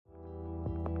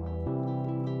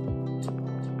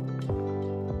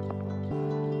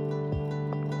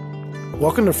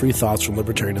Welcome to Free Thoughts from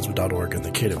Libertarianism.org and the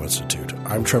Cato Institute.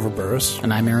 I'm Trevor Burrus.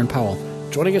 And I'm Aaron Powell.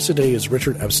 Joining us today is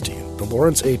Richard Epstein, the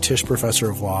Lawrence A. Tisch Professor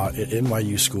of Law at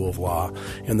NYU School of Law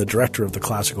and the Director of the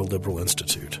Classical Liberal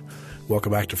Institute.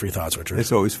 Welcome back to Free Thoughts, Richard.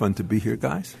 It's always fun to be here,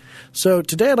 guys. So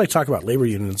today I'd like to talk about labor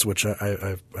unions, which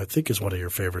I think is one of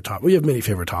your favorite topics. We have many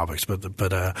favorite topics,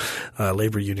 but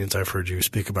labor unions I've heard you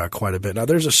speak about quite a bit. Now,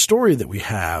 there's a story that we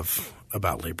have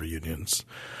about labor unions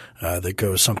that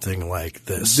goes something like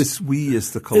this. This we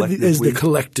is the collective. Is the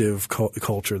collective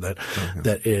culture that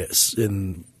is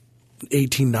in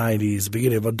 1890s, the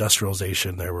beginning of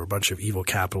industrialization. There were a bunch of evil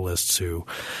capitalists who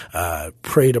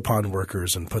preyed upon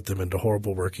workers and put them into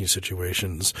horrible working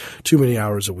situations, too many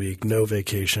hours a week, no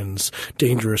vacations,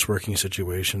 dangerous working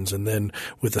situations. And then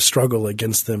with the struggle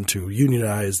against them to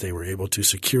unionize, they were able to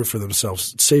secure for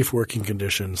themselves safe working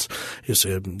conditions,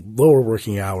 lower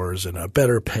working hours and a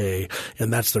better pay.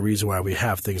 And that's the reason why we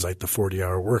have things like the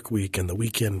 40-hour work week and the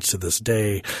weekends to this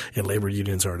day. And labor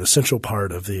unions are an essential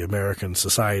part of the American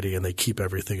society, and they keep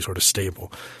everything sort of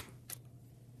stable.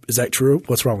 Is that true?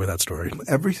 What's wrong with that story?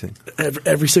 Everything.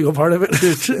 Every single part of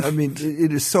it? I mean,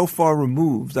 it is so far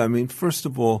removed. I mean, first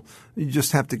of all, you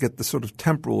just have to get the sort of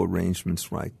temporal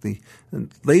arrangements right. The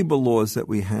labor laws that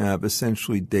we have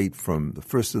essentially date from the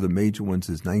first of the major ones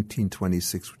is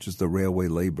 1926, which is the Railway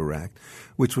Labor Act,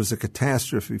 which was a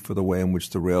catastrophe for the way in which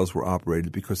the rails were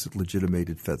operated because it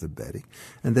legitimated feather bedding.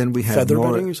 And then we had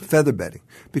feather bedding.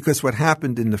 Because what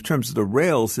happened in the terms of the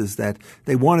rails is that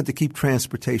they wanted to keep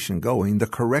transportation going. The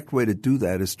correct way to do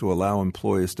that is to allow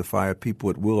employers to fire people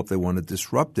at will if they want to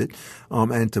disrupt it,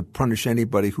 and to punish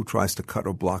anybody who tries to cut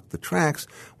or block the tracks.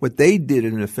 What they did,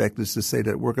 in effect, is to say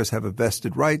that workers have a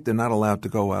vested right. They're not allowed to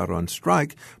go out on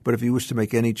strike, but if you wish to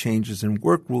make any changes in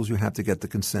work rules, you have to get the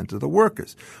consent of the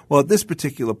workers. Well, at this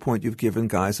particular point, you've given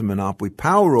guys a monopoly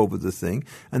power over the thing,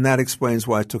 and that explains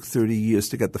why it took 30 years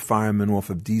to get the firemen off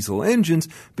of diesel engines,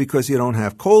 because you don't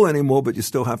have coal anymore, but you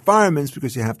still have firemen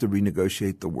because you have to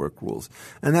renegotiate the work rules.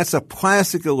 And that's a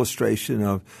classic illustration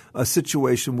of a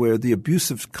situation where the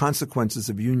abusive consequences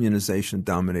of unionization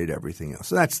dominate everything else.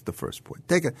 So that's the first point.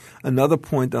 Another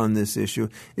point on this issue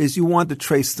is you want to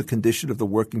trace the condition of the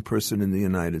working person in the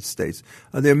United States.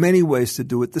 There are many ways to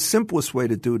do it. The simplest way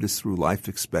to do it is through life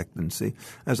expectancy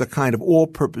as a kind of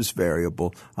all-purpose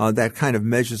variable that kind of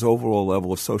measures overall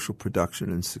level of social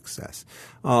production and success.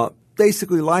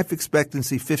 Basically, life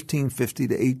expectancy 1550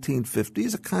 to 1850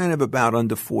 is a kind of about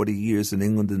under 40 years in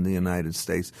England and the United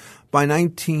States. By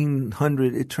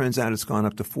 1900, it turns out it's gone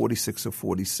up to 46 or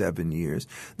 47 years.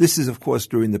 This is, of course,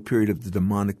 during the period of the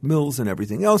demonic mills and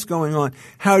everything else going on.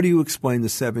 How do you explain the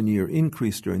 7-year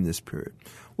increase during this period?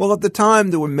 Well, at the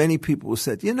time, there were many people who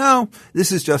said,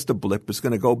 this is just a blip. It's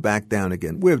going to go back down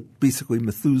again. We're basically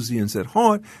Malthusians at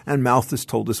heart, and Malthus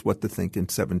told us what to think in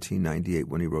 1798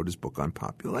 when he wrote his book on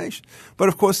population. But,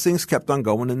 of course, things kept on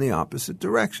going in the opposite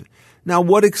direction. Now,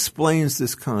 what explains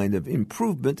this kind of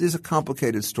improvement is a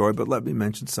complicated story, but let me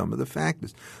mention some of the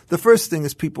factors. The first thing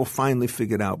is people finally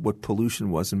figured out what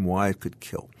pollution was and why it could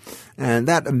kill. And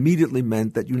that immediately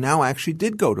meant that you now actually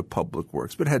did go to public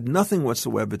works, but it had nothing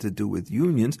whatsoever to do with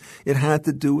unions. It had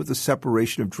to do with the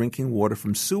separation of drinking water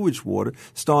from sewage water,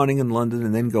 starting in London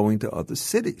and then going to other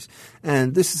cities.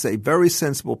 And this is a very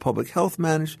sensible public health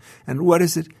management. And what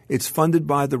is it? It's funded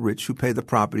by the rich who pay the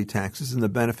property taxes, and the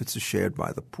benefits are shared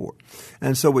by the poor.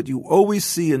 And so what you always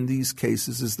see in these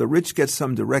cases is the rich get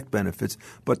some direct benefits,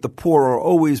 but the poor are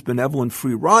always benevolent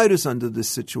free riders under this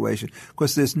situation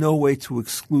because there's no way to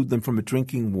exclude them from a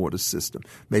drinking water system.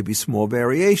 Maybe small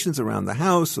variations around the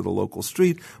house or the local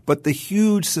street, but the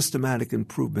huge systematic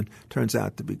improvement turns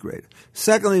out to be greater.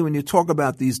 Secondly, when you talk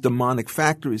about these demonic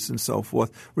factories and so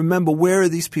forth, remember, where are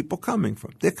these people coming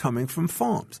from? They're coming from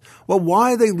farms. Well,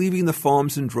 why are they leaving the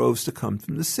farms in droves to come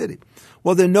from the city?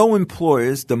 Well, there are no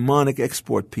employers, demonic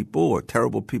export people or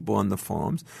terrible people on the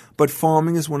farms, but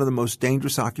farming is one of the most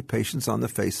dangerous occupations on the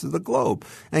face of the globe.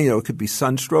 And, it could be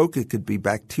sunstroke, it could be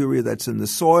bacteria that's in the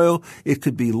soil, it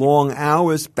could be long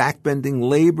hours, backbending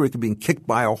labor, it could be kicked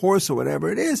by a horse or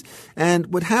whatever it is.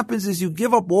 And what happens is you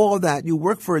give up all of that, you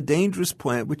work for a dangerous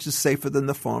plant which is safer than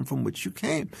the farm from which you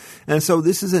came. And so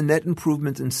this is a net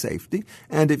improvement in safety.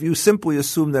 And if you simply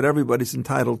assume that everybody's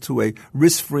entitled to a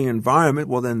risk-free environment,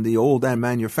 well, then the old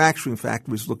manufacturing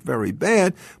factories look very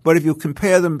bad. But if you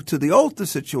compare them to the older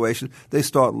situation, they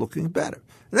start looking better.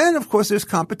 Then, of course, there's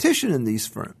competition in these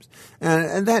firms.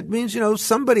 And that means,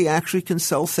 somebody actually can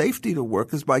sell safety to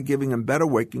workers by giving them better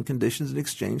working conditions in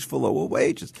exchange for lower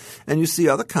wages. And you see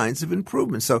other kinds of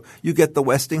improvements. So you get the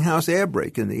Westinghouse air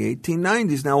brake in the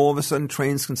 1890s. Now, all of a sudden,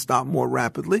 trains can stop more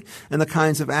rapidly, and the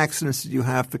kinds of accidents that you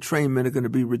have for trainmen are going to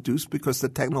be reduced because the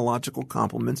technological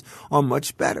complements are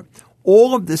much better.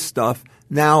 All of this stuff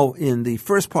now in the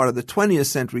first part of the 20th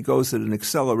century goes at an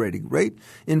accelerating rate,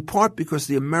 in part because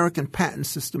the American patent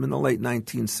system in the late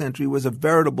 19th century was a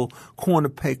veritable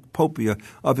cornucopia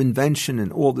of invention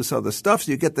and all this other stuff.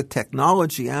 So you get the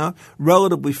technology out,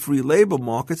 relatively free labor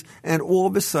markets, and all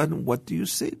of a sudden, what do you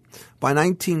see? By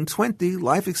 1920,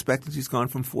 life expectancy has gone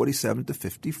from 47 to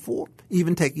 54,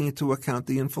 even taking into account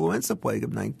the influenza plague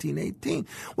of 1918.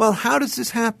 Well, how does this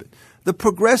happen? The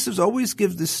progressives always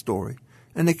give this story,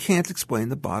 and they can't explain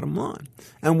the bottom line.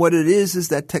 And what it is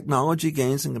that technology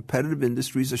gains in competitive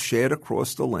industries are shared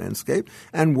across the landscape,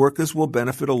 and workers will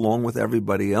benefit along with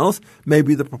everybody else.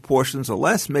 Maybe the proportions are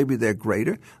less, maybe they're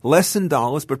greater, less in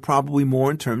dollars, but probably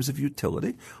more in terms of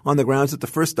utility, on the grounds that the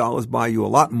first dollars buy you a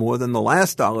lot more than the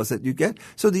last dollars that you get.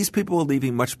 So these people are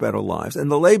leading much better lives. And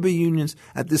the labor unions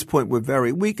at this point were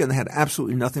very weak, and they had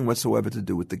absolutely nothing whatsoever to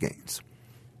do with the gains.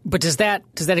 But does that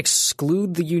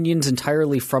exclude the unions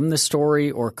entirely from the story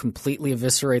or completely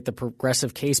eviscerate the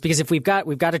progressive case? Because if we've got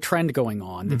a trend going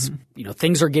on that's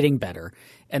things are getting better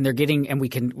and we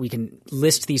can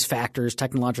list these factors,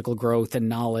 technological growth and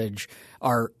knowledge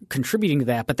are contributing to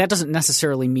that, but that doesn't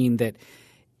necessarily mean that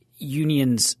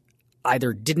unions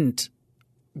either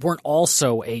weren't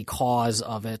also a cause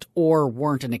of it or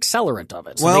weren't an accelerant of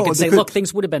it. So they could say, look,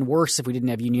 things would have been worse if we didn't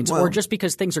have unions. Or just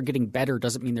because things are getting better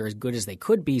doesn't mean they're as good as they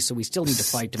could be, so we still need to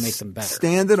fight to make them better.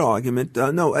 Standard argument.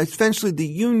 No, essentially the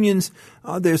unions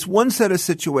there's one set of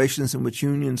situations in which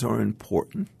unions are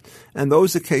important, and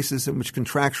those are cases in which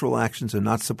contractual actions are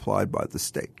not supplied by the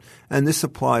state. And this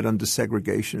applied under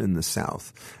segregation in the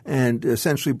South. And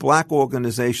essentially black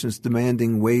organizations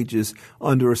demanding wages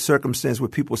under a circumstance where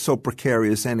people are so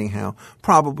precarious anyhow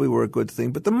probably were a good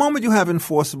thing. But the moment you have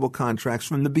enforceable contracts,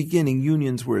 from the beginning,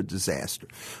 unions were a disaster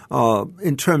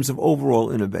in terms of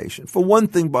overall innovation. For one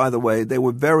thing, by the way, they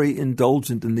were very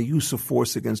indulgent in the use of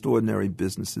force against ordinary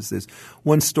businesses. There's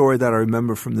one story that I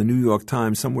remember from the New York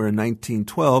Times somewhere in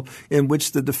 1912 in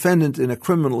which the defendant in a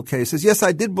criminal case says, yes,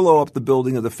 I did blow up the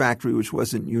building of the factory which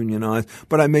wasn't unionized,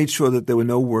 but I made sure that there were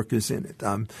no workers in it.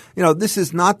 This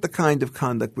is not the kind of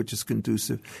conduct which is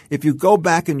conducive. If you go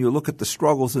back and you look at the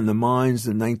struggles in the mines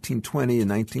in 1920 and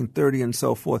 1930 and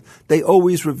so forth, they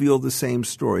always reveal the same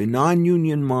story.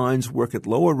 Non-union mines work at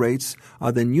lower rates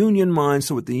than union mines.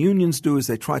 So what the unions do is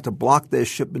they try to block their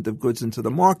shipment of goods into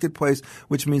the marketplace,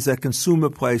 which means that consumer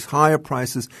pays higher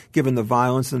prices given the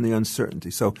violence and the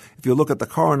uncertainty. So if you look at the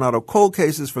Coronado coal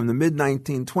cases from the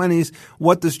mid-1920s,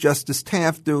 what does Justice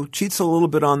Taft do? Cheats a little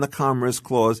bit on the Commerce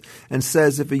Clause and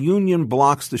says if a union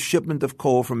blocks the shipment of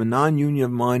coal from a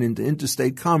non-union mine into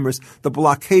interstate commerce, the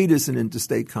blockade is in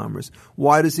interstate commerce.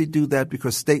 Why does he do that?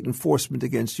 Because state enforcement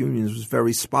against unions was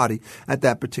very spotty at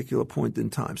that particular point in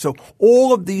time. So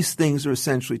all of these things are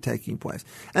essentially taking place.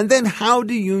 And then how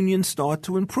do unions start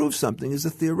to improve something is a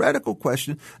theoretical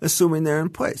question, assuming they're in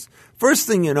place. First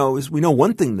thing you know is we know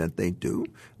one thing that they do,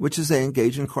 which is they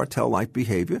engage in cartel-like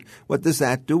behavior. What does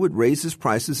that do? It raises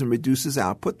prices and reduces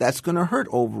output. That's going to hurt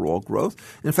overall growth.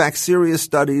 In fact, serious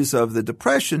studies of the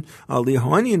Depression, Lee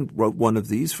Ohanian wrote one of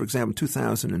these, for example,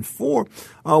 2004.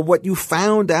 What you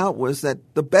found out was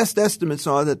that the best estimates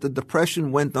are that the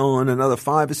Depression went on another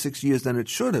 5 or 6 years than it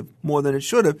should have, more than it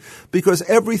should have, because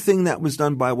everything that was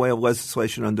done by way of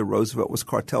legislation under Roosevelt was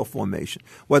cartel formation,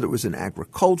 whether it was in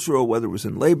agriculture or whether it was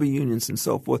in labor unions and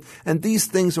so forth. And these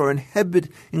things are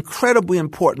incredibly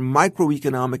important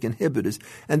microeconomic inhibitors.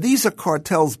 And these are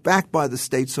cartels backed by the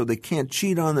state, so they can't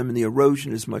cheat on them, and the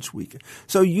erosion is much weaker.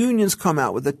 So unions come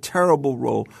out with a terrible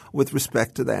role with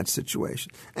respect to that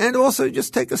situation. And also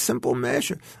just take a simple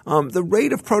measure. The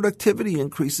rate of productivity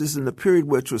increases in the period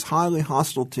which was highly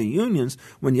hostile to unions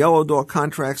when Yellow Dog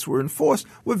contracts were enforced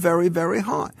were very, very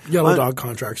high. Yellow Dog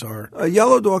contracts are. A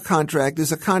Yellow Dog contract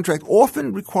is a contract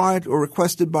often required or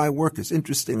requested by workers,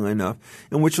 interestingly enough,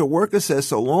 in which a worker says,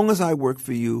 so long as I work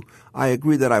for you, I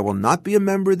agree that I will not be a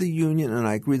member of the union, and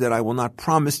I agree that I will not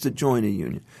promise to join a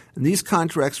union. And these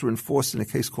contracts were enforced in a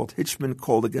case called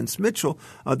Hitchman-Cole against Mitchell,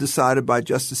 decided by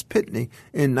Justice Pitney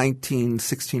in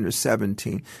 1916 or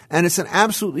 17. And it's an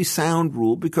absolutely sound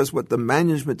rule because what the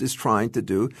management is trying to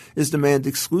do is demand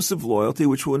exclusive loyalty,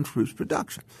 which will improve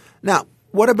production. Now,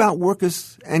 what about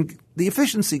workers and the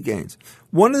efficiency gains?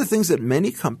 One of the things that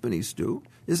many companies do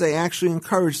is they actually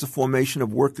encourage the formation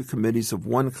of worker committees of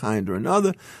one kind or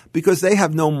another because they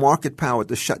have no market power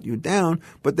to shut you down,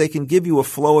 but they can give you a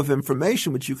flow of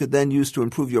information which you could then use to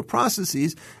improve your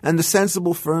processes. And the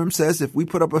sensible firm says if we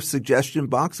put up a suggestion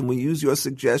box and we use your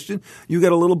suggestion, you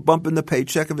get a little bump in the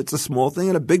paycheck if it's a small thing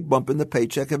and a big bump in the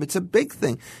paycheck if it's a big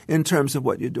thing in terms of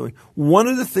what you're doing. One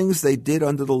of the things they did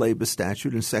under the labor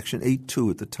statute in Section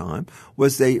 8.2 at the time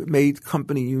was they made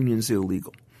company unions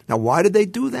illegal. Now, why did they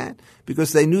do that?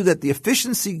 Because they knew that the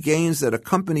efficiency gains that a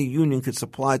company union could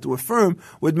supply to a firm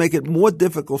would make it more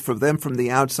difficult for them from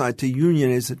the outside to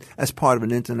unionize it as part of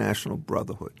an international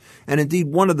brotherhood. And indeed,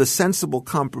 one of the sensible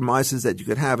compromises that you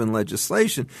could have in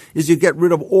legislation is you get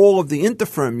rid of all of the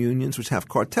interfirm unions, which have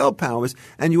cartel powers,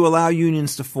 and you allow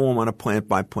unions to form on a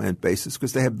plant-by-plant basis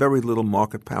because they have very little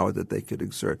market power that they could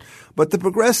exert. But the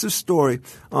progressive story,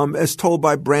 as told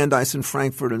by Brandeis and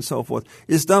Frankfurt and so forth,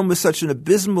 is done with such an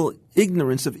abysmal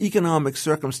ignorance of economic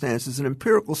circumstances and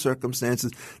empirical circumstances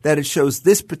that it shows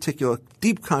this particular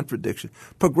deep contradiction.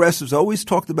 Progressives always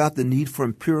talked about the need for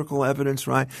empirical evidence,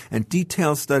 right, and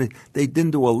detailed study. They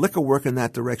didn't do a lick of work in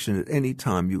that direction at any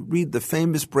time. You read the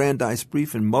famous Brandeis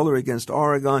brief in Muller against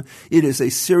Oregon. It is a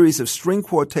series of string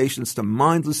quotations to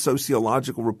mindless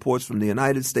sociological reports from the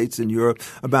United States and Europe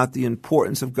about the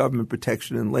importance of government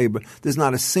protection in labor. There's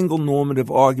not a single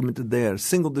normative argument there, a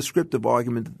single descriptive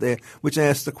argument there, which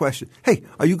asks the question, hey,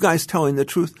 are you guys telling the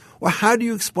truth? Or how do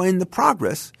you explain the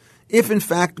progress if, in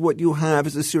fact, what you have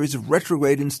is a series of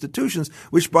retrograde institutions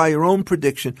which, by your own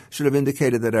prediction, should have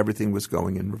indicated that everything was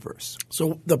going in reverse?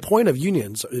 So the point of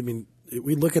unions, I mean,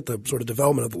 we look at the sort of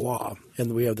development of the law,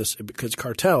 and we have this because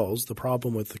cartels, the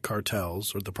problem with the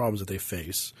cartels or the problems that they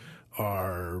face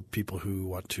are people who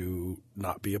want to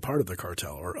not be a part of the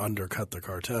cartel or undercut the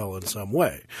cartel in some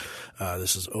way.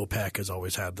 This is OPEC has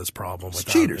always had this problem with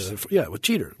cheaters. With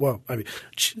cheaters. Well, I mean,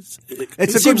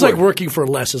 it seems like working for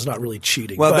less is not really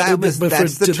cheating. Well, but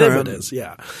that's for, the to term. them it is,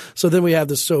 yeah. So then we have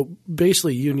this. So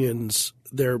basically, unions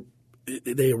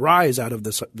they arise out of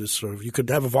this sort of – you could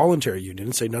have a voluntary union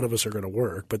and say none of us are going to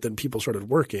work, but then people started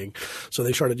working. So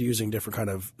they started using different kind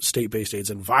of state-based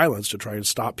aids and violence to try and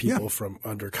stop people from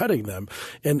undercutting them.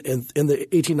 And in the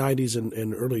 1890s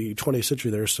and early 20th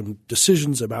century, there are some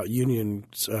decisions about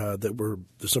unions that were –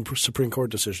 some Supreme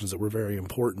Court decisions that were very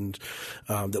important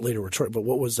that later were –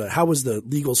 but how was the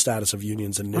legal status of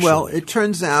unions initially? Well, it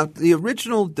turns out the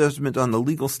original judgment on the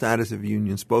legal status of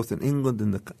unions, both in England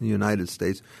and the United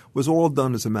States, was all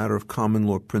done as a matter of common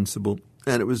law principle,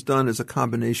 and it was done as a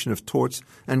combination of torts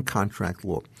and contract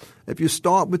law. If you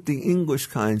start with the English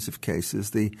kinds of cases,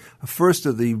 the first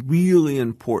of the really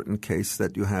important case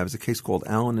that you have is a case called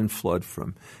Allen and Flood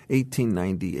from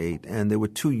 1898. And there were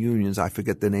two unions. I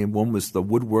forget the name. One was the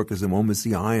woodworkers and one was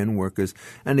the ironworkers.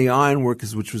 And the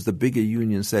ironworkers, which was the bigger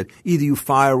union, said either you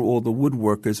fire all the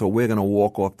woodworkers or we're going to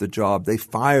walk off the job. They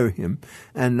fire him.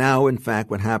 And now, in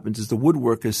fact, what happens is the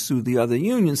woodworkers sue the other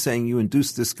union saying you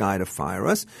induced this guy to fire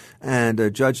us. And a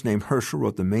judge named Herschel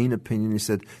wrote the main opinion. He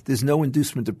said there's no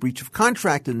inducement to breach of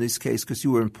contract in this case because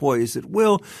you were employees at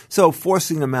will, so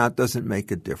forcing them out doesn't make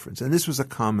a difference. And this was a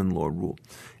common law rule.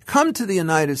 Come to the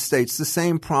United States, the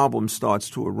same problem starts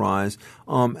to arise,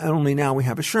 and only now we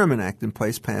have a Sherman Act in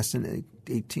place passed in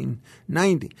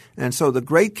 1890. And so the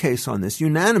great case on this,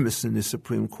 unanimous in the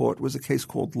Supreme Court, was a case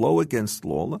called Lowe against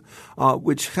Lawler,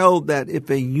 which held that if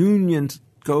a union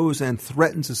goes and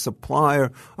threatens a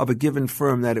supplier of a given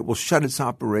firm that it will shut its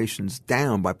operations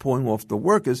down by pulling off the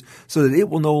workers so that it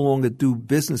will no longer do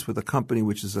business with a company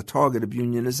which is a target of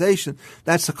unionization,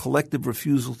 that's a collective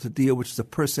refusal to deal, which is a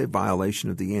per se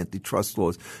violation of the antitrust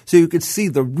laws. So you can see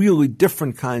the really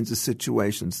different kinds of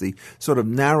situations, the sort of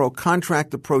narrow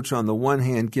contract approach on the one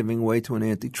hand giving way to an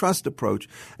antitrust approach,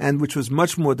 and which was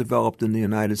much more developed in the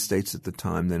United States at the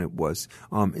time than it was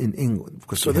in England.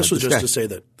 So this was just to say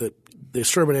that the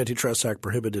Sherman Antitrust Act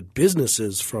prohibited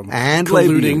businesses from and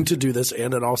colluding to do this,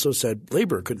 and it also said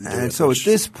labor couldn't do it. And so at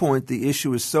this point, the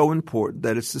issue is so important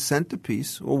that it's the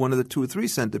centerpiece, or one of the two or three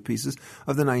centerpieces,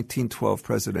 of the 1912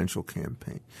 presidential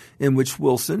campaign, in which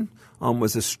Wilson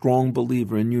was a strong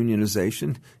believer in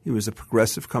unionization. He was a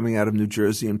progressive coming out of New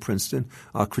Jersey and Princeton.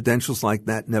 Credentials like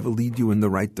that never lead you in the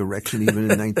right direction,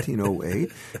 even in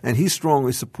 1908. And he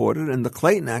strongly supported it. And the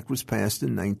Clayton Act was passed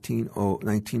in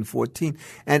 1914.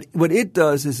 And what it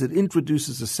does is it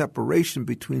introduces a separation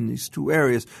between these two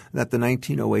areas that the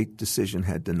 1908 decision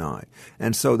had denied.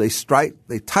 And so they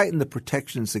tighten the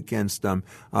protections against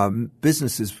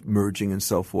businesses merging and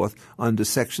so forth under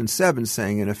Section 7,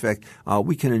 saying, in effect,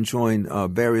 we can enjoin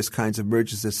various kinds of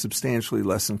mergers that substantially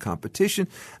lessen competition.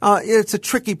 It's a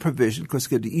tricky provision because it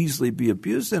could easily be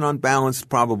abused, and on balance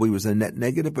probably was a net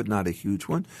negative, but not a huge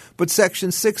one. But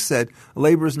Section 6 said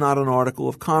labor is not an article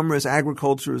of commerce,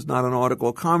 agriculture is not an article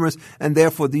of commerce, and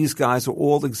therefore these guys are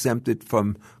all exempted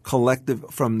from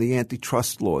the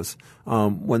antitrust laws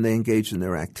when they engage in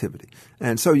their activity.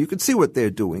 And so you can see what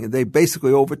they're doing. They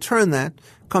basically overturn that.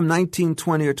 Come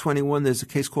 1920 or 21, there's a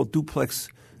case called Duplex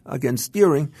against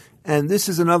Deering, and this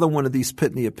is another one of these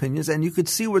Pitney opinions, and you could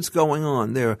see what's going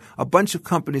on. There are a bunch of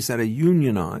companies that are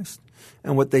unionized,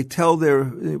 and what the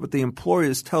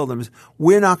employers tell them is,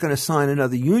 we're not going to sign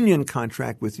another union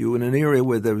contract with you in an area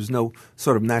where there was no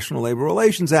sort of National Labor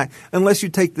Relations Act unless you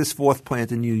take this fourth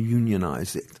plant and you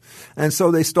unionize it. And so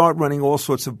they start running all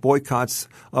sorts of boycotts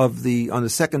on the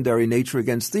secondary nature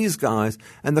against these guys.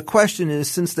 And the question is,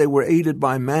 since they were aided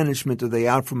by management, are they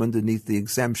out from underneath the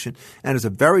exemption? And it's a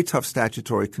very tough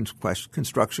statutory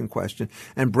construction question.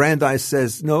 And Brandeis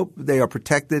says, nope, they are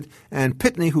protected. And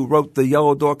Pitney, who wrote the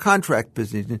Yellow Door contract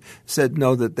position, said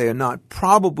no, that they are not.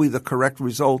 Probably the correct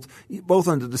result, both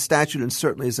under the statute and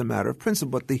certainly as a matter of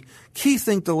principle. But the key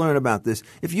thing to learn about this,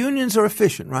 if unions are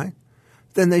efficient, right,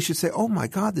 then they should say, oh, my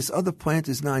God, this other plant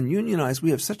is non-unionized.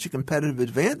 We have such a competitive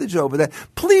advantage over that.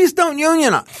 Please don't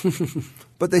unionize.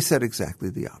 But they said exactly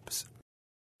the opposite.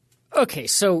 Okay,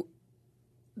 so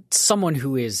someone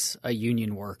who is a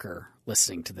union worker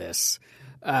listening to this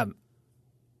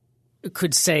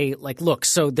could say, like, look,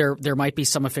 so there might be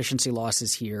some efficiency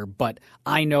losses here, but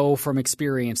I know from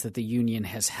experience that the union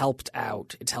has helped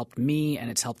out. It's helped me and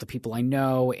it's helped the people I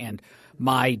know, and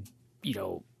my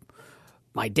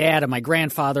dad and my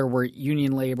grandfather were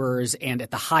union laborers, and at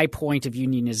the high point of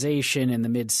unionization in the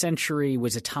mid-century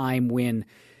was a time when,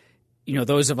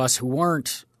 those of us who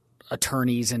weren't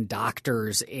attorneys and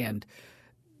doctors and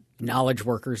knowledge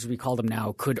workers, as we call them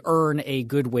now, could earn a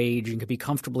good wage and could be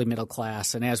comfortably middle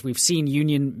class. And as we've seen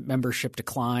union membership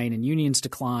decline and unions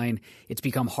decline, it's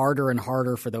become harder and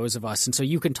harder for those of us. And so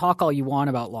you can talk all you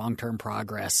want about long-term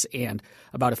progress and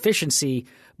about efficiency,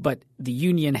 but the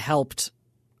union helped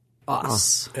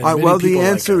us. Well, the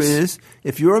answer is,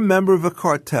 if you're a member of a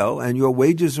cartel and your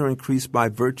wages are increased by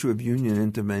virtue of union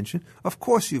intervention, of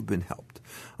course you've been helped.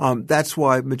 That's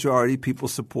why majority of people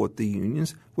support the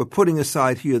unions. We're putting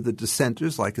aside here the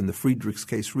dissenters, like in the Friedrichs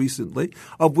case recently,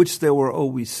 of which there were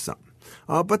always some.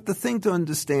 But the thing to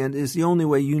understand is the only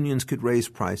way unions could raise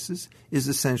prices is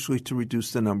essentially to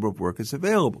reduce the number of workers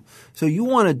available. So you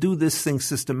want to do this thing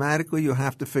systematically, you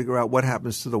have to figure out what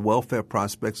happens to the welfare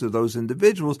prospects of those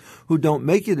individuals who don't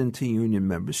make it into union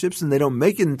memberships. And they don't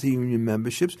make it into union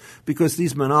memberships because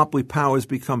these monopoly powers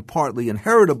become partly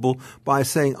inheritable by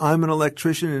saying, I'm an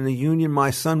electrician in a union,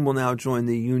 my son will now join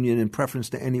the union in preference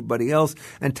to anybody else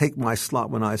and take my slot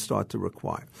when I start to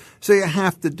require. So you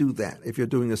have to do that if you're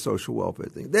doing a social welfare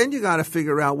thing. Then you got to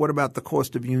figure out what about the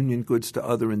cost of union goods to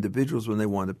other individuals when they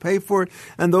want to pay for it,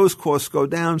 and those costs go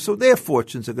down, so their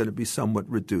fortunes are going to be somewhat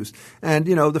reduced. And,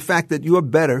 the fact that you're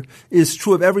better is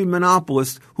true of every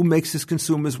monopolist who makes his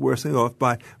consumers worse off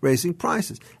by raising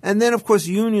prices. And then, of course,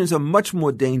 unions are much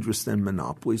more dangerous than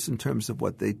monopolies in terms of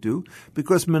what they do,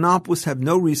 because monopolists have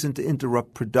no reason to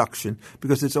interrupt production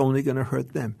because it's only going to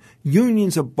hurt them.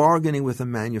 Unions are bargaining with a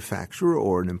manufacturer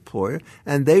or an employer,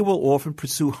 and they will often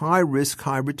pursue high-risk,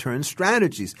 high-return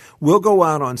strategies. We'll go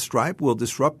out on strike, we'll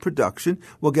disrupt production,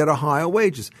 we'll get a higher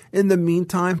wages. In the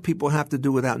meantime, people have to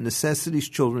do without necessities.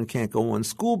 Children can't go on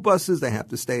school buses, they have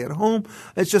to stay at home.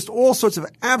 It's just all sorts of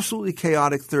absolutely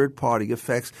chaotic third-party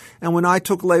effects. And when I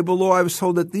took labor law, I was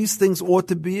told that these things ought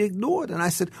to be ignored. And I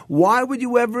said, why would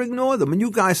you ever ignore them? When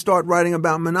you guys start writing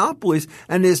about monopolies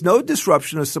and there's no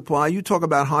disruption of supply, you talk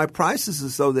about high prices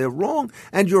as though they're wrong.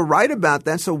 And you're right about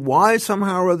that. So why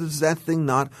somehow or other does that thing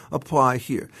not apply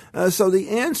here? So the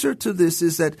answer to this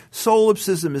is that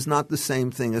solipsism is not the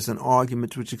same thing as an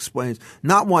argument which explains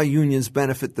not why unions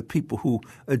benefit the people who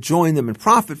join them and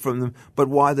profit from them, but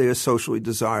why they are socially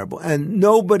desirable. And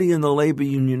nobody in the labor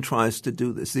union tries to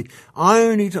do this. The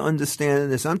irony to understand in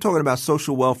this, I'm talking about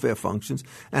social welfare functions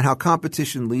and how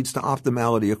competition leads to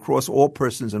optimality across all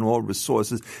persons and all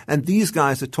resources. And these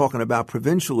guys are talking about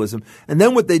provincialism. And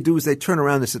then what they do is they turn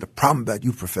around and say, the problem about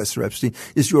you, Professor Epstein,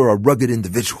 is you're a rugged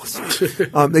individual.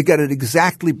 capitalists. They get it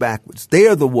exactly backwards. They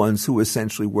are the ones who are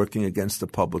essentially working against the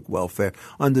public welfare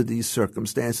under these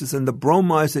circumstances. And the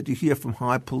bromides that you hear from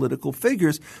high political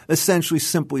figures essentially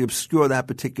simply obscure that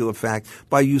particular fact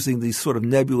by using these sort of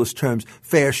nebulous terms,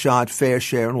 fair shot, fair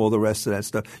share, and all the rest of that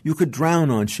stuff. You could drown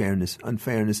on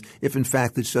unfairness if, in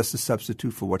fact, it's just a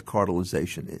substitute for what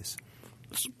cartelization is.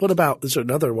 What about, is there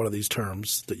another one of these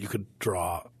terms that you could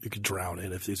drown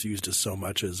in if it's used as so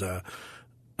much as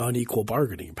unequal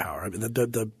bargaining power? I mean,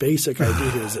 the basic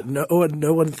idea is that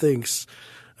no one thinks,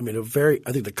 I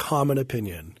think the common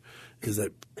opinion is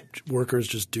that workers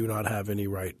just do not have any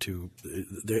right to,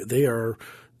 they are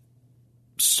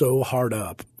so hard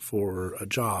up for a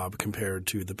job compared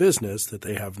to the business that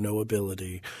they have no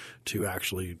ability to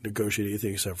actually negotiate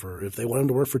anything except for if they want them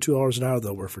to work for $2 an hour,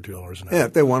 they'll work for $2 an hour. Yeah,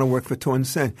 if they want to work for 2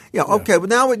 cents. Yeah, okay. But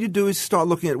now what you do is start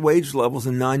looking at wage levels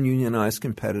in non-unionized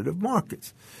competitive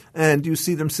markets. And you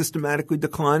see them systematically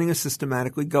declining or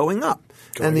systematically going up.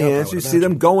 And the answer, you see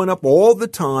them going up all the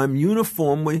time,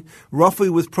 uniformly, roughly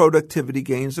with productivity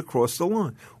gains across the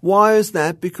line. Why is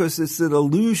that? Because it's an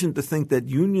illusion to think that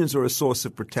unions are a source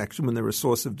of protection when they're a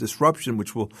source of disruption,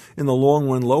 which will, in the long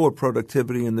run, lower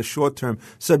productivity in the short term,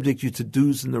 subject you to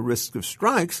dues and the risk of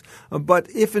strikes. But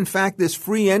if, in fact, there's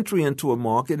free entry into a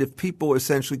market, if people are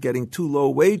essentially getting too low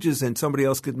wages and somebody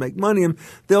else could make money,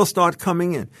 they'll start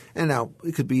coming in. And now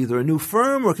it could be either a new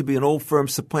firm or it could be an old firm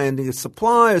supplanting its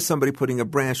supply or somebody putting a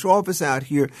branch office out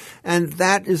here. And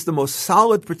that is the most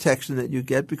solid protection that you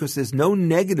get because there's no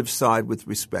negative side with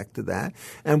respect to that.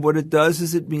 And what it does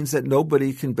is it means that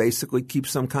nobody can basically keep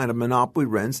some kind of monopoly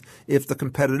rents if the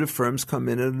competitive firms come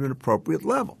in at an appropriate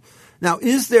level. Now,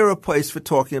 is there a place for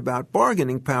talking about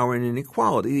bargaining power and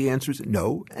inequality? The answer is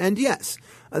no and yes.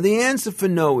 The answer for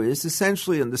no is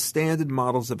essentially in the standard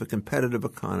models of a competitive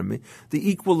economy,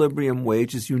 the equilibrium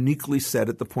wage is uniquely set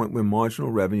at the point where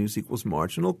marginal revenues equals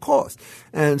marginal cost.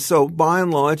 And so by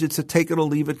and large, it's a take it or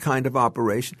leave it kind of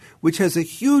operation, which has a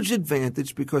huge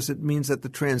advantage because it means that the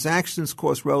transactions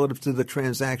cost relative to the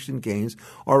transaction gains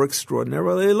are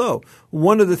extraordinarily low.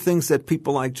 One of the things that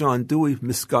people like John Dewey,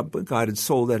 misguided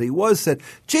soul that he was, said,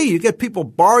 gee, you get people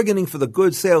bargaining for the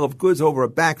good sale of goods over a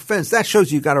back fence. That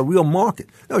shows you got a real market.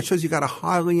 No, it shows you got a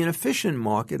highly inefficient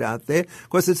market out there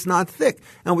because it's not thick.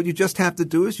 And what you just have to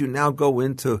do is you now go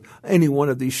into any one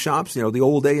of these shops, the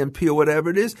old A&P or whatever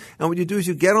it is, and what you do is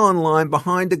you get online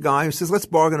behind a guy who says, let's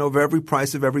bargain over every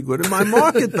price of every good in my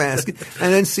market basket,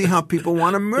 and then see how people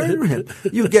want to murder him.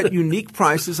 You get unique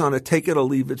prices on a take it or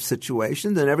leave it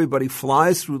situation, then everybody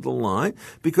flies through the line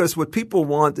because what people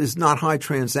want is not high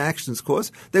transactions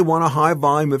cost. They want a high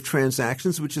volume of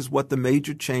transactions, which is what the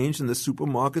major chains in the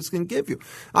supermarkets can give you.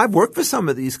 I've worked for some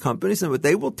of these companies, and what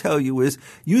they will tell you is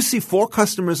you see 4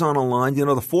 customers on a line, the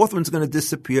 4th one's going to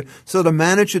disappear, so the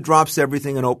manager drops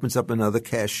everything and opens up another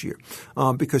cashier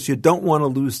because you don't want to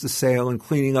lose the sale, and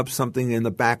cleaning up something in the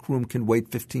back room can wait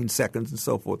 15 seconds and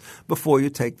so forth before you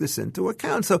take this into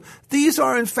account. So these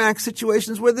are, in fact,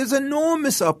 situations where there's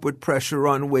enormous upward pressure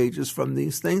on wages from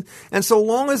these things, and so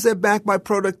long as they're backed by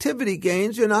productivity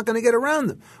gains, you're not going to get around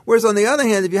them. Whereas on the other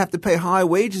hand, if you have to pay high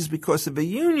wages because of a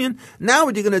union, now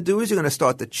what you're going to do is you're going to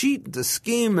start to cheat, to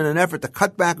scheme in an effort to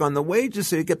cut back on the wages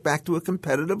so you get back to a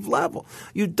competitive level.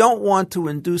 You don't want to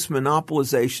induce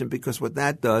monopolization because what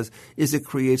that does is it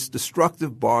creates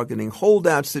destructive bargaining,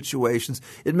 holdout situations.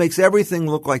 It makes everything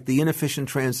look like the inefficient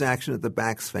transaction at the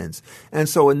back fence. And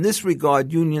so in this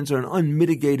regard, unions are an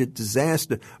unmitigated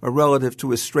disaster relative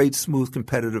to a straight, smooth,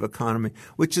 competitive economy,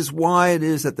 which is why it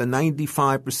is that the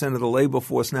 95% of the labor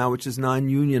force now, which is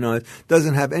non-unionized,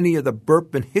 doesn't have any of the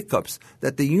burp and hiccups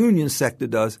that the union sector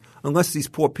does unless these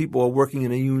poor people are working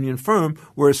in a union firm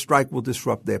where a strike will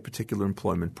disrupt their particular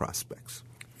employment prospects.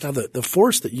 Now, the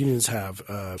force that unions have,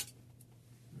 the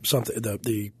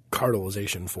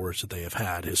cartelization force that they have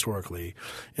had historically,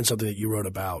 and something that you wrote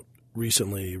about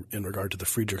recently in regard to the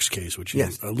Friedrichs case, which you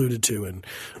alluded to, and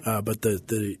but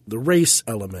the race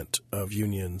element of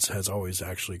unions has always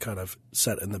actually kind of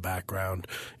set in the background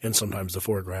and sometimes the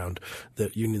foreground.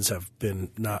 That unions have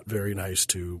been not very nice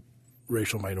to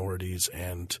racial minorities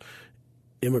and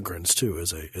immigrants too,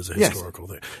 as a historical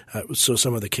thing. So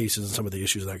some of the cases and some of the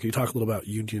issues of that. Can you talk a little about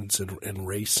unions and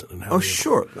race and how? Oh,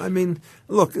 sure. I mean,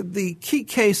 look, the key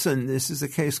case in this is a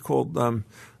case called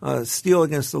Steele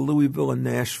against the Louisville and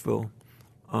Nashville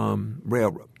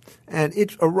Railroad. And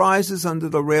it arises under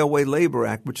the Railway Labor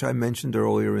Act, which I mentioned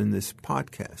earlier in this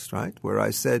podcast, right, where I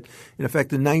said, in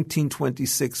effect, in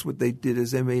 1926, what they did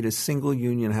is they made a single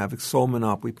union have sole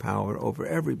monopoly power over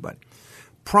everybody.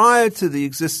 Prior to the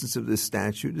existence of this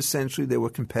statute, essentially there were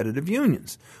competitive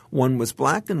unions. One was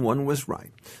black and one was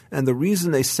white. And the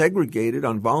reason they segregated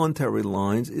on voluntary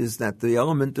lines is that the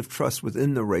element of trust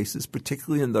within the races,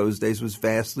 particularly in those days, was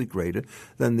vastly greater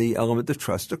than the element of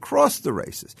trust across the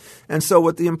races. And so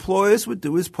what the employers would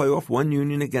do is play off one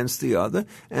union against the other,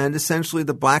 and essentially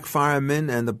the black firemen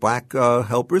and the black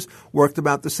helpers worked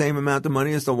about the same amount of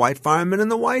money as the white firemen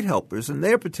and the white helpers in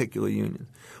their particular union.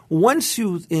 Once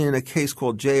you, in a case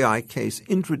called J.I. case,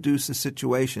 introduce a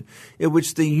situation in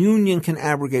which the union can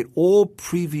abrogate all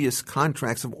previous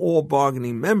contracts of all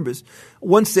bargaining members,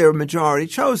 once they're majority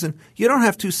chosen, you don't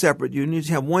have two separate unions.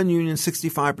 You have one union,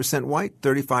 65% white,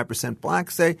 35%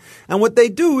 black, say, and what they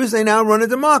do is they now run a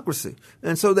democracy.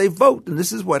 And so they vote, and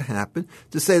this is what happened,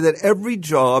 to say that every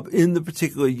job in the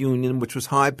particular union which was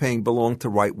high-paying belonged to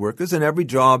white workers, and every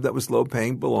job that was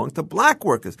low-paying belonged to black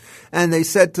workers. And they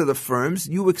said to the firms,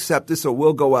 you accept this or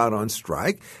we'll go out on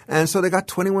strike. And so they got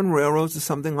 21 railroads or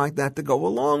something like that to go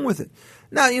along with it.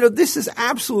 Now, this is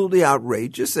absolutely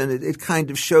outrageous, and it kind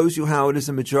of shows you how it is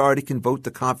a majority can vote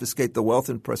to confiscate the wealth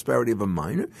and prosperity of a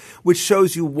minor, which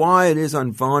shows you why it is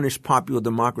unvarnished popular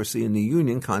democracy in the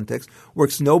union context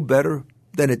works no better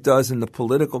than it does in the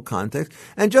political context.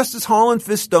 And Justice Harlan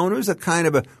Fiske Stoner is a kind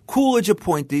of a Coolidge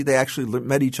appointee. They actually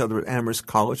met each other at Amherst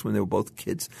College when they were both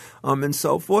kids, and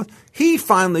so forth. He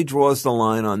finally draws the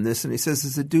line on this, and he says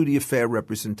it's a duty of fair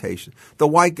representation. The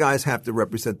white guys have to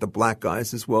represent the black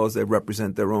guys as well as they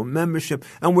represent their own membership,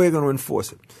 and we're going to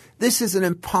enforce it. This is an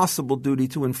impossible duty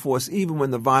to enforce even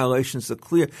when the violations are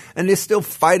clear, and they're still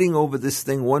fighting over this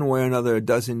thing one way or another a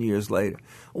dozen years later.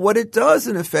 What it does,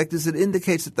 in effect, is it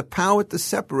indicates that the power to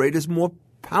separate is more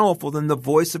powerful than the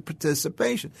voice of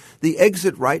participation. The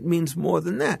exit right means more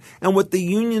than that. And what the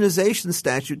unionization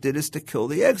statute did is to kill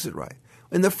the exit right.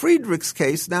 In the Friedrichs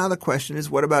case, now the question is,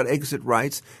 what about exit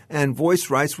rights and voice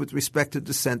rights with respect to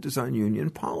dissenters on union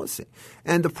policy?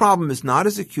 And the problem is not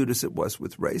as acute as it was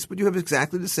with race, but you have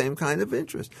exactly the same kind of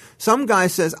interest. Some guy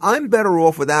says, I'm better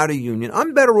off without a union.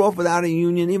 I'm better off without a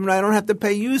union, even though I don't have to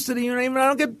pay dues to the union, even though I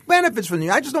don't get benefits from the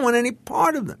union. I just don't want any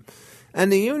part of them.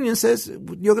 And the union says,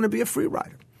 you're going to be a free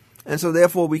rider. And so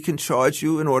therefore we can charge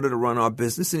you in order to run our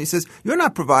business. And he says, you're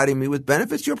not providing me with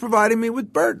benefits, you're providing me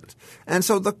with burdens. And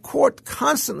so the court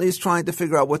constantly is trying to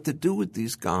figure out what to do with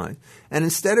these guys. And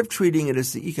instead of treating it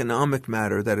as the economic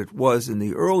matter that it was in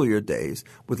the earlier days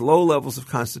with low levels of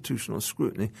constitutional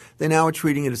scrutiny, they now are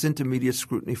treating it as intermediate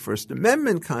scrutiny, First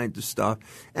Amendment kind of stuff.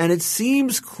 And it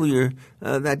seems clear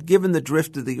that given the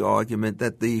drift of the argument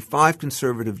that the 5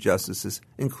 conservative justices,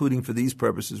 including for these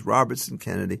purposes Roberts and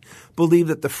Kennedy, believe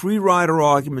that the free rider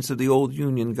arguments of the old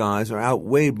union guys are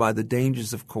outweighed by the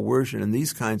dangers of coercion in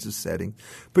these kinds of settings,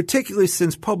 particularly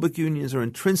since public unions are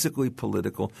intrinsically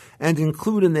political and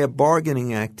include in their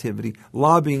bargaining activity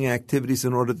lobbying activities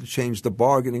in order to change the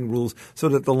bargaining rules so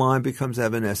that the line becomes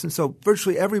evanescent. So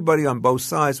virtually everybody on both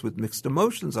sides, with mixed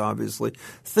emotions obviously,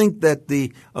 think that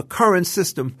the current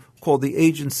system called the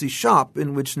agency shop,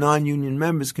 in which non-union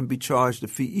members can be charged a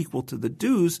fee equal to the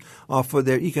dues for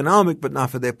their economic but not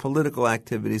for their political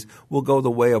activities, will go the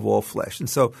way of all flesh. And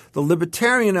so the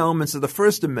libertarian elements of the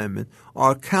First Amendment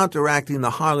are counteracting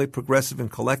the highly progressive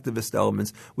and collectivist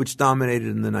elements which dominated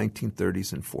in the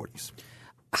 1930s and 40s.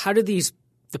 How do the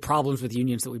problems with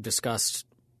unions that we've discussed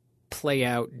play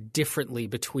out differently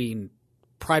between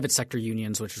private sector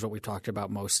unions, which is what we've talked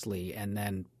about mostly, and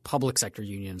then public sector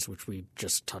unions, which we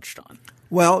just touched on?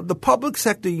 Well, the public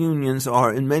sector unions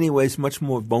are in many ways much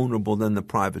more vulnerable than the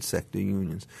private sector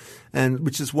unions, and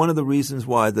which is one of the reasons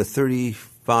why the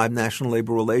 1935 National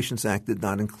Labor Relations Act did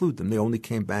not include them. They only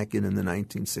came back in the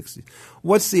 1960s.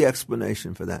 What's the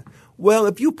explanation for that? Well,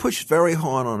 if you push very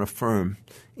hard on a firm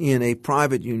in a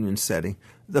private union setting,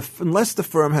 unless the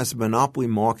firm has a monopoly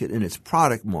market in its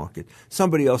product market,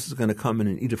 somebody else is going to come in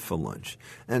and eat it for lunch.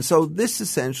 And so this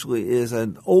essentially is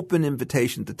an open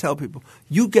invitation to tell people,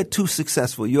 you get too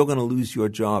successful, you're going to lose your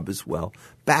job as well.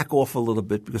 Back off a little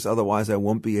bit because otherwise I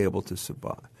won't be able to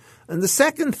survive. And the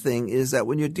second thing is that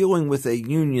when you're dealing with a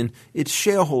union, its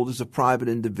shareholders are private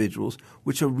individuals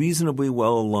which are reasonably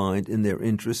well aligned in their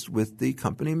interests with the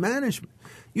company management.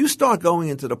 You start going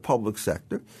into the public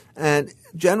sector, and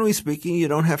generally speaking, you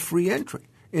don't have free entry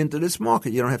into this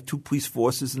market. You don't have 2 police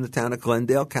forces in the town of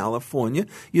Glendale, California.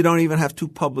 You don't even have 2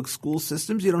 public school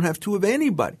systems. You don't have 2 of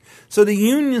anybody. So the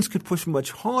unions could push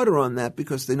much harder on that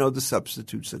because they know the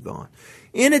substitutes are gone.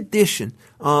 In addition,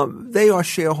 they are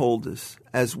shareholders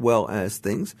as well as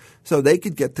things. So they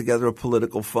could get together a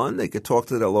political fund. They could talk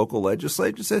to their local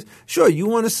legislature, says, sure, you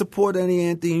want to support any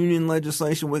anti-union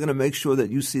legislation, we're going to make sure that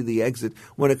you see the exit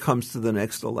when it comes to the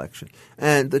next election.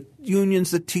 And the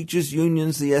unions, the teachers'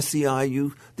 unions, the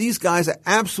SEIU, these guys are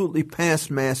absolutely past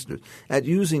masters at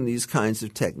using these kinds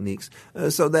of techniques,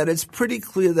 so that it's pretty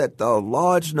clear that a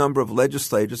large number of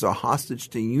legislators are hostage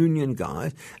to union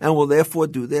guys and will therefore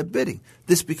do their bidding.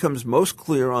 This becomes most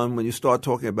clear on when you start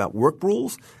talking about work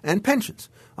rules and pensions.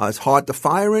 It's hard to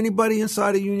fire anybody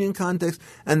inside a union context,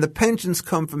 and the pensions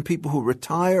come from people who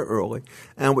retire early.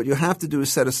 And what you have to do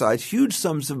is set aside huge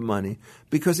sums of money,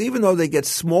 because even though they get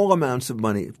small amounts of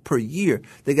money per year,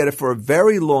 they get it for a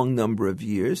very long number of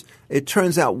years. It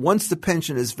turns out once the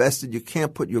pension is vested, you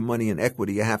can't put your money in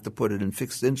equity. You have to put it in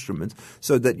fixed instruments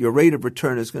so that your rate of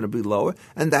return is going to be lower.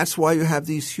 And that's why you have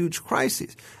these huge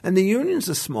crises. And the unions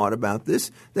are smart about this.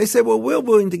 They say, well, we're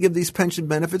willing to give these pension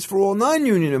benefits for all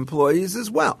non-union employees as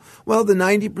well. Well, the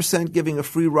 90% giving a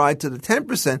free ride to the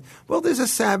 10%, well, there's a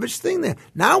savage thing there.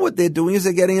 Now what they're doing is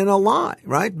they're getting in a lie,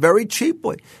 right, very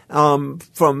cheaply from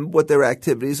what their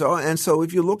activities are. And so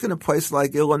if you look in a place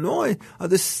like Illinois,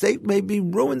 the state may be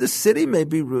ruined, the city may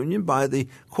be ruined by the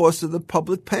cost of the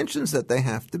public pensions that they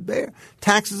have to bear.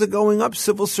 Taxes are going up,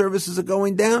 civil services are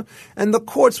going down, and the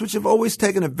courts, which have always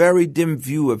taken a very dim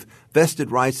view of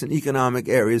vested rights in economic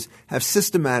areas, have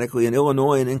systematically in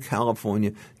Illinois and in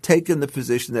California taken the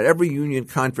position that every union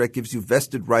contract gives you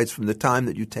vested rights from the time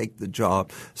that you take the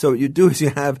job. So what you do is you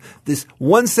have this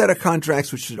one set of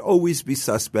contracts which should always be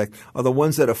suspect are the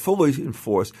ones that are fully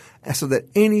enforced, so that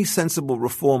any sensible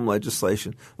reform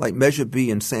legislation like Measure B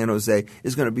in San Jose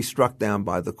is going to be struck down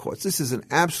by the courts. This is an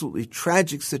absolutely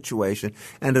tragic situation,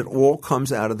 and it all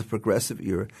comes out of the progressive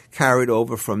era, carried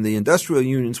over from the industrial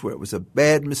unions where it was a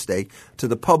bad mistake to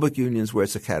the public unions where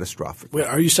it's a catastrophic. Wait,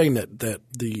 are you saying that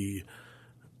the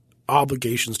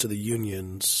obligations to the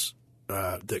unions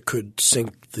that could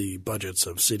sink the budgets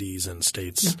of cities and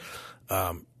states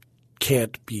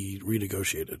can't be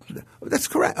renegotiated? That's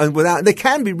correct. They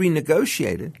can be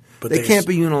renegotiated, but they can't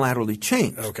be unilaterally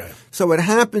changed. Okay. So what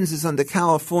happens is under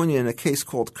California in a case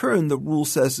called Kern, the rule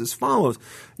says as follows.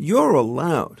 You're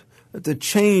allowed to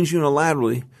change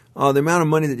unilaterally the amount of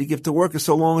money that you give to workers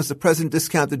so long as the present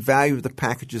discounted value of the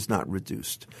package is not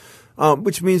reduced.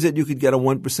 Which means that you could get a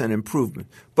 1% improvement.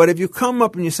 But if you come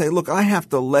up and you say, look, I have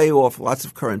to lay off lots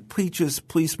of current teachers,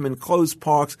 policemen, close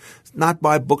parks, not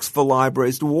buy books for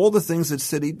libraries, do all the things that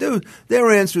city do, their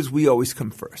answer is we always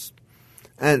come first.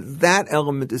 And that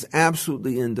element is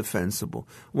absolutely indefensible.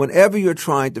 Whenever you're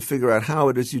trying to figure out how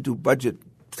it is you do budget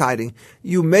tighting,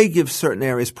 you may give certain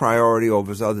areas priority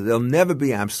over others. They'll never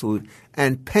be absolute.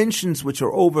 And pensions, which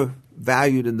are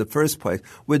overvalued in the first place,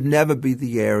 would never be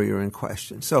the area in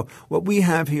question. So what we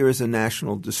have here is a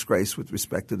national disgrace with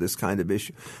respect to this kind of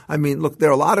issue. I mean, look, there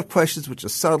are a lot of questions which are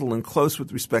subtle and close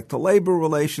with respect to labor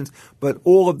relations, but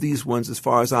all of these ones, as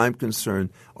far as I'm concerned,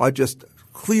 are just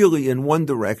clearly in one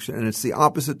direction, and it's the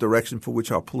opposite direction for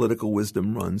which our political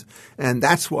wisdom runs. And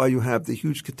that's why you have the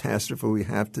huge catastrophe we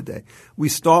have today. We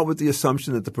start with the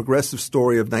assumption that the progressive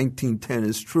story of 1910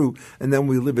 is true, and then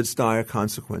we live its dire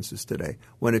consequences today,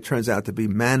 when it turns out to be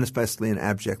manifestly and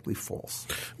abjectly false.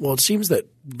 Well, it seems that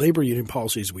labor union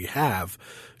policies we have,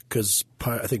 because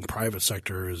I think private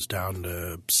sector is down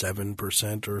to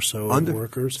 7% or so of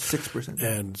workers. 6%.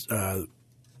 And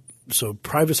so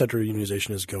private sector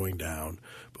unionization is going down,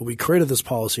 but we created this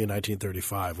policy in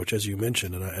 1935, which, as you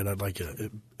mentioned, and I'd like you,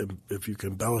 if you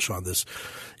can embellish on this,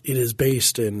 it is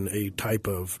based in a type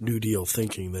of New Deal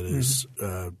thinking that is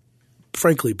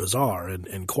frankly bizarre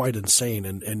and quite insane,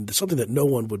 and something that no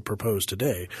one would propose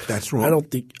today. That's wrong. I don't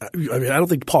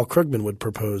think Paul Krugman would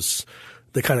propose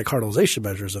the kind of cartelization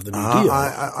measures of the New Deal.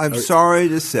 I'm sorry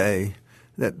to say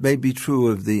that may be true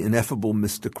of the ineffable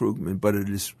Mr. Krugman, but it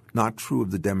is not true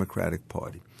of the Democratic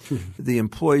Party. The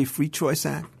Employee Free Choice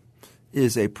Act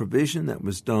is a provision that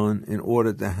was done in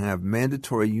order to have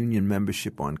mandatory union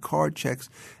membership on card checks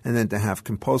and then to have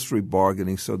compulsory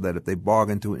bargaining so that if they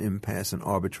bargain to an impasse, an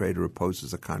arbitrator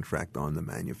opposes a contract on the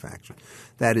manufacturer.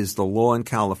 That is the law in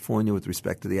California with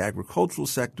respect to the agricultural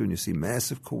sector, and you see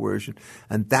massive coercion.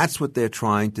 And that's what they're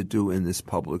trying to do in this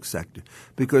public sector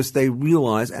because they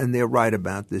realize, and they're right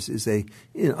about this, is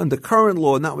under current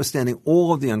law, notwithstanding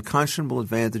all of the unconscionable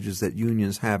advantages that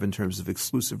unions have in terms of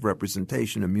exclusive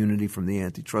representation, immunity from from the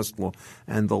antitrust law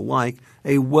and the like.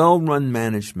 A well-run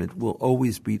management will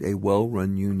always beat a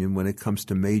well-run union when it comes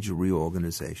to major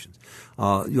reorganizations.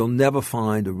 You'll never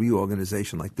find a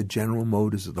reorganization like the General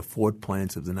Motors or the Ford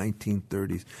plants of the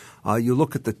 1930s. You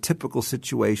look at the typical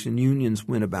situation, unions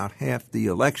win about half the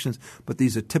elections, but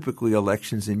these are typically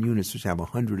elections in units which have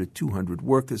 100 or 200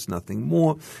 workers, nothing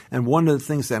more. And one of the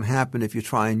things that happen if you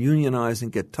try and unionize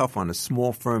and get tough on a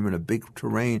small firm in a big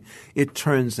terrain, it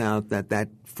turns out that that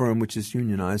firm which is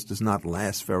unionized does not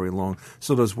last very long,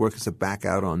 so those workers are back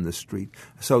out on the street.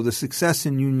 So the success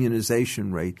in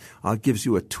unionization rate gives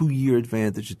you a 2-year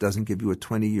advantage. It doesn't give you a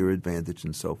 20-year advantage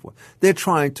and so forth. They're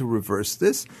trying to reverse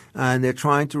this, and they're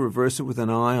trying to reverse it with an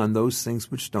eye on those things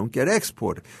which don't get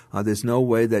exported. There's no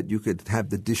way that you could have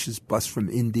the dishes bust from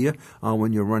India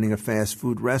when you're running a fast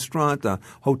food restaurant.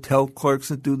 Hotel clerks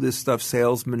that do this stuff,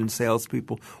 salesmen and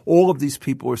salespeople, all of these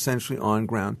people are essentially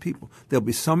on-ground people. There'll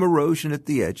be some erosion at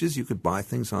the edges. You could buy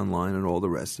things online and all the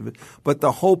rest of it. But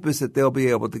the hope is that they'll be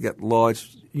able to get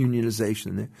large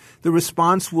unionization there. The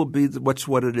response will be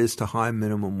what it is to high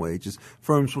minimum wages.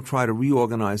 Firms will try to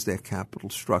reorganize their capital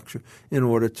structure in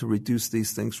order to reduce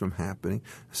these things from happening.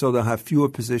 So they'll have fewer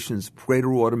positions,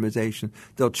 greater automation.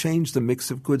 They'll change the mix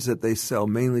of goods that they sell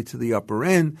mainly to the upper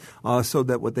end so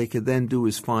that what they could then do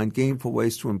is find gainful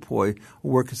ways to employ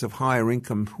workers of higher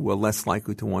income who are less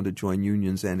likely to want to join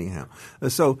unions anyhow.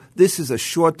 So this is a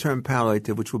short-term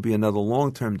palliative, which will be another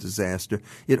long-term disaster.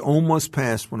 It almost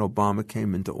passed when Obama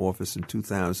came into office in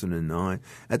 2009.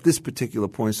 At this particular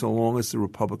point, so long as the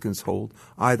Republicans hold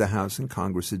either House and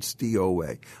Congress, it's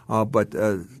DOA. But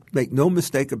make no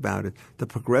mistake about it, the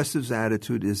progressives'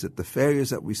 attitude is that the failures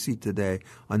that we see today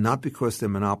are not because their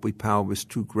monopoly power was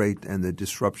too great and the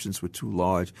disruptions were too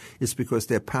large. It's because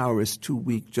their power is too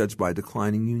weak, judged by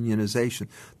declining unionization.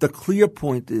 The clear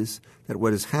point is that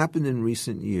what has happened in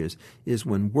recent years is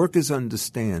when workers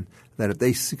understand that if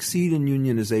they succeed in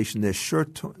unionization,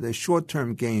 their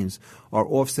short-term gains are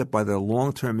offset by their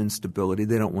long-term instability,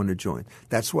 they don't want to join.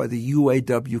 That's why the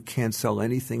UAW can't sell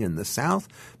anything in the South,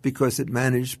 because it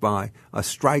managed by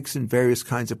strikes and various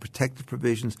kinds of protective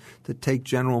provisions to take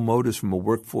General Motors from a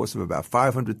workforce of about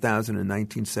 500,000 in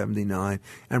 1979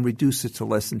 and reduce it to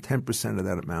less than 10% of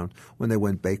that amount when they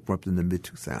went bankrupt in the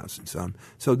mid-2000s.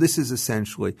 So this is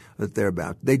essentially what they're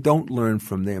about. They don't learn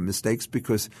from their mistakes,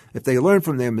 because if they learn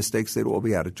from their mistakes, they'd all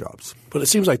be out of jobs. But it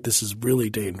seems like this is really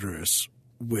dangerous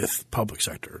with public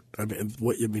sector. I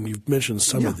mean, you've mentioned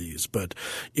some of these, but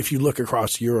if you look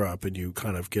across Europe and you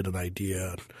kind of get an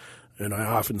idea, and I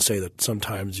often say that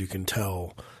sometimes you can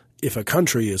tell if a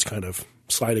country is kind of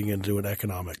sliding into an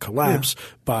economic collapse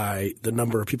by the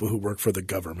number of people who work for the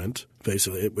government,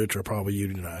 basically, which are probably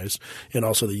unionized, and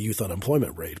also the youth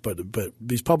unemployment rate. But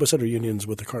these public sector unions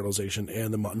with the cartelization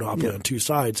and the monopoly on two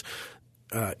sides,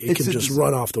 it can just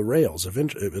run off the rails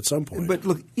at some point. But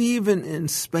look, even in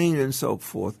Spain and so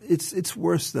forth, it's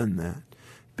worse than that.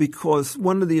 Because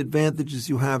one of the advantages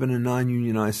you have in a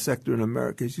non-unionized sector in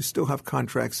America is you still have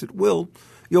contracts at will.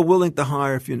 You're willing to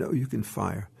hire if you know you can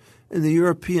fire. In the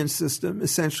European system,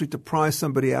 essentially to pry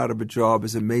somebody out of a job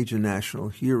is a major national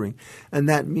hearing, and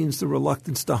that means the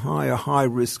reluctance to hire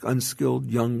high-risk,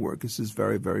 unskilled young workers is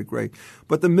very, very great.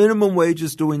 But the minimum wage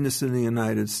is doing this in the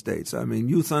United States. I mean,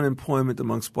 youth unemployment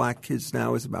amongst black kids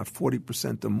now is about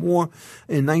 40% or more.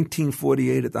 In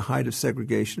 1948, at the height of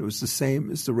segregation, it was the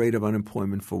same as the rate of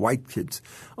unemployment for white kids,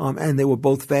 and they were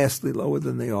both vastly lower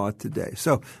than they are today.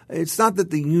 So it's not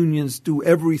that the unions do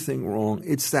everything wrong.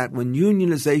 It's that when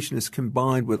unionization is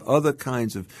combined with other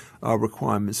kinds of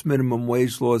requirements, minimum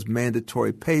wage laws,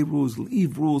 mandatory pay rules,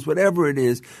 leave rules, whatever it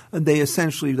is, and they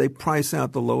price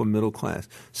out the lower middle class.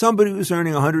 Somebody who's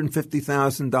earning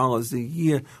 $150,000 a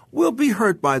year will be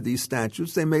hurt by these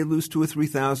statutes. They may lose $2,000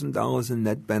 or $3,000 in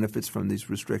net benefits from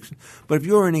these restrictions. But if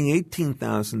you're earning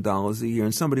 $18,000 a year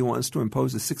and somebody wants to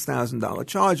impose a $6,000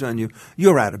 charge on you,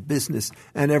 you're out of business,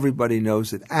 and everybody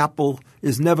knows it. Apple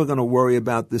is never going to worry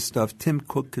about this stuff. Tim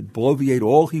Cook could bloviate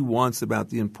all he wants about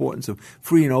the importance of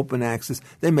free and open access.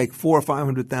 They make $400,000 or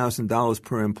 $500,000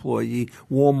 per employee.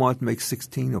 Walmart makes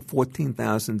 $16,000 or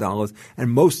 $14,000,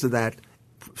 and most of that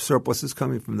surplus is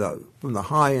coming from the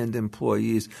high-end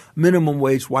employees. Minimum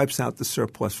wage wipes out the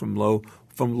surplus from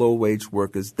low-wage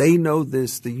workers. They know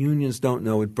this. The unions don't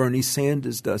know it. Bernie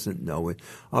Sanders doesn't know it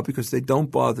because they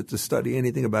don't bother to study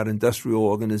anything about industrial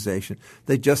organization.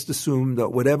 They just assume that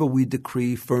whatever we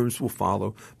decree, firms will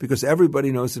follow, because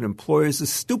everybody knows that employers are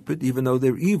stupid, even though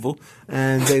they're evil,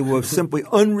 and they were simply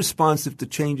unresponsive to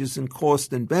changes in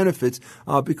cost and benefits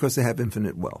because they have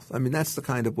infinite wealth. I mean, that's the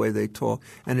kind of way they talk,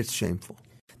 and it's shameful.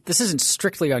 This isn't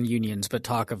strictly on unions, but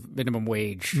talk of minimum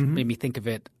wage made me think of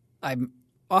it. I'm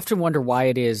often wonder why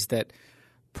it is that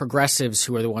progressives,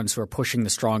 who are the ones who are pushing the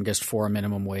strongest for a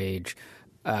minimum wage,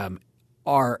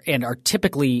 are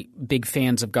typically big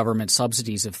fans of government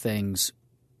subsidies of things,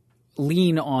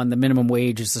 lean on the minimum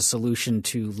wage as a solution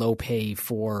to low pay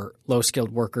for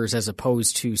low-skilled workers as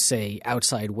opposed to, say,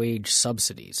 outside wage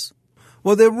subsidies.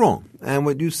 Well, they're wrong. And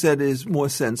what you said is more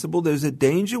sensible. There's a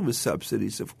danger with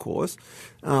subsidies, of course,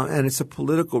 and it's a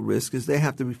political risk, is they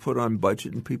have to be put on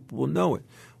budget and people will know it.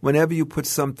 Whenever you put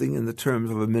something in the terms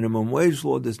of a minimum wage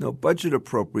law, there's no budget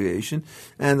appropriation.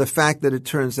 And the fact that it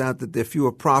turns out that there are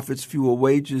fewer profits, fewer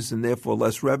wages, and therefore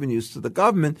less revenues to the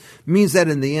government means that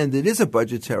in the end it is a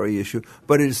budgetary issue,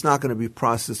 but it is not going to be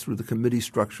processed through the committee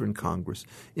structure in Congress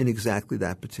in exactly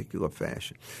that particular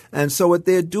fashion. And so what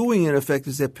they're doing, in effect,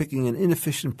 is they're picking an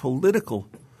efficient political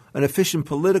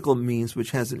means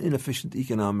which has an inefficient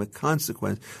economic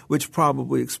consequence, which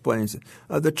probably explains it.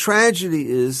 The tragedy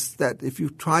is that if you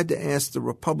tried to ask the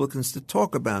Republicans to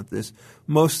talk about this,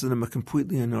 most of them are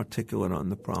completely inarticulate on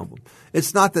the problem.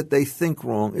 It's not that they think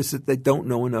wrong, it's that they don't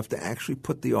know enough to actually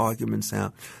put the arguments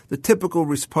out. The typical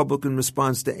Republican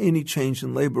response to any change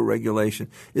in labor regulation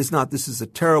is not, this is a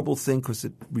terrible thing because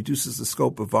it reduces the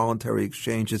scope of voluntary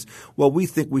exchanges. Well, we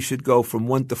think we should go from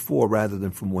 1 to 4 rather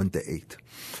than from 1 to 8.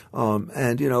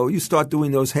 You start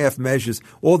doing those half measures,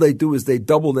 all they do is they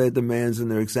double their demands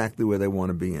and they're exactly where they want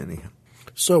to be anyhow.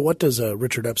 So what does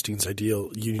Richard Epstein's ideal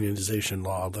unionization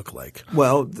law look like?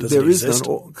 Well, there is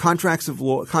none. Contracts at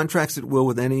will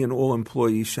with any and all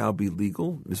employees shall be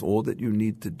legal is all that you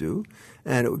need to do.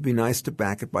 And it would be nice to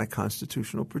back it by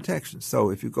constitutional protection.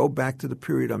 So if you go back to the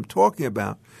period I'm talking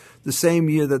about, the same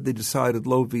year that they decided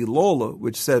Lowe v. Lawler,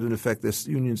 which said, in effect, that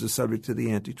unions are subject to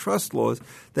the antitrust laws,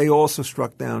 they also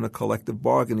struck down a collective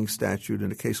bargaining statute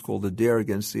in a case called Adair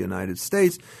against the United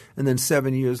States. And then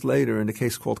 7 years later, in a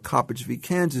case called Coppage v.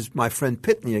 Kansas, my friend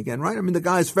Pitney again, right? I mean, the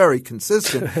guy's very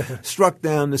consistent, struck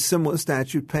down a similar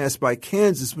statute passed by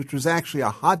Kansas, which was actually a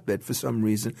hotbed for some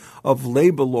reason of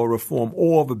labor law reform,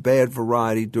 all of a bad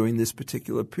variety during this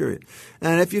particular period.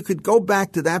 And if you could go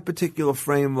back to that particular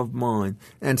frame of mind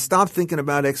and stop thinking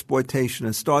about exploitation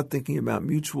and start thinking about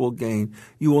mutual gain,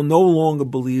 you will no longer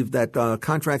believe that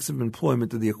contracts of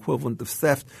employment are the equivalent of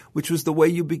theft, which was the way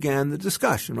you began the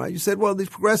discussion, right? You said, well, these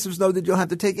progressives know that you'll have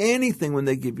to take anything when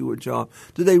they give you a job.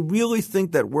 Do they really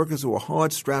think that workers who are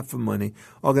hard-strapped for money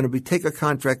are going to take a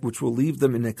contract which will leave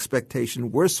them in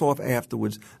expectation worse off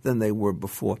afterwards than they were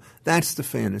before? That's the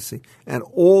fantasy. And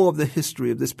all of the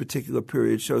history of this particular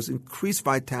period shows increased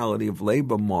vitality of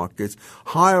labor markets,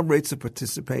 higher rates of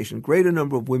participation, greater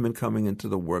number of women coming into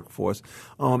the workforce,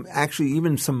 actually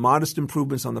even some modest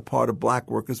improvements on the part of black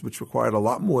workers, which required a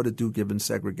lot more to do given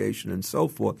segregation and so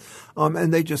forth.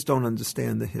 And they just don't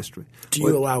understand the history. Do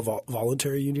you allow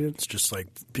voluntary unions? Just like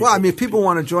people, well, I mean, if people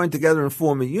want to join together and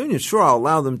form a union, sure, I'll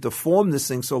allow them to form this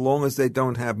thing so long as they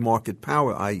don't have market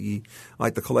power, i.e.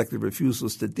 like the collective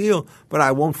refusals to deal. But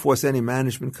I won't force any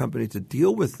management company to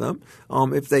deal with them.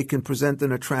 If they can present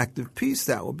an attractive piece,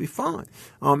 that will be fine.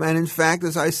 And in fact,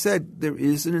 as I said, there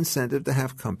is an incentive to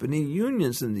have company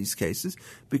unions in these cases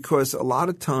because a lot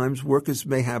of times workers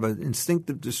may have an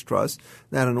instinctive distrust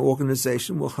that an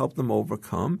organization will help them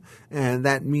overcome. And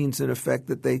that means, in effect,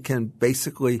 that they can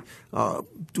basically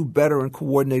do better in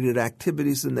coordinated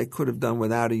activities than they could have done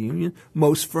without a union.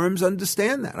 Most firms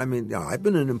understand that. I mean, I've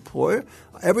been an employer.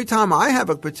 Every time I have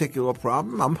a particular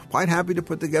problem, I'm quite happy to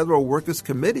put together a workers'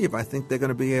 committee if I think they're going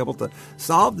to be able to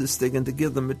solve this thing and to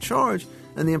give them a charge.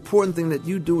 And the important thing that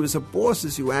you do as a boss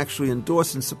is you actually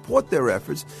endorse and support their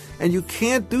efforts. And you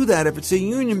can't do that if it's a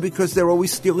union because they're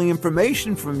always stealing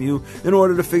information from you in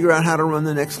order to figure out how to run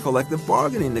the next collective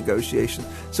bargaining negotiation.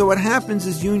 So what happens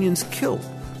is unions kill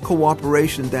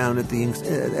cooperation down at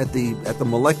the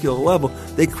molecular level.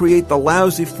 They create the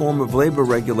lousy form of labor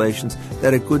regulations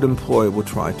that a good employer will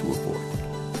try to avoid.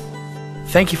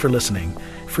 Thank you for listening.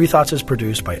 Free Thoughts is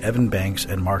produced by Evan Banks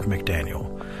and Mark McDaniel.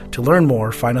 To learn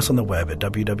more, find us on the web at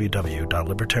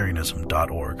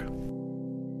www.libertarianism.org.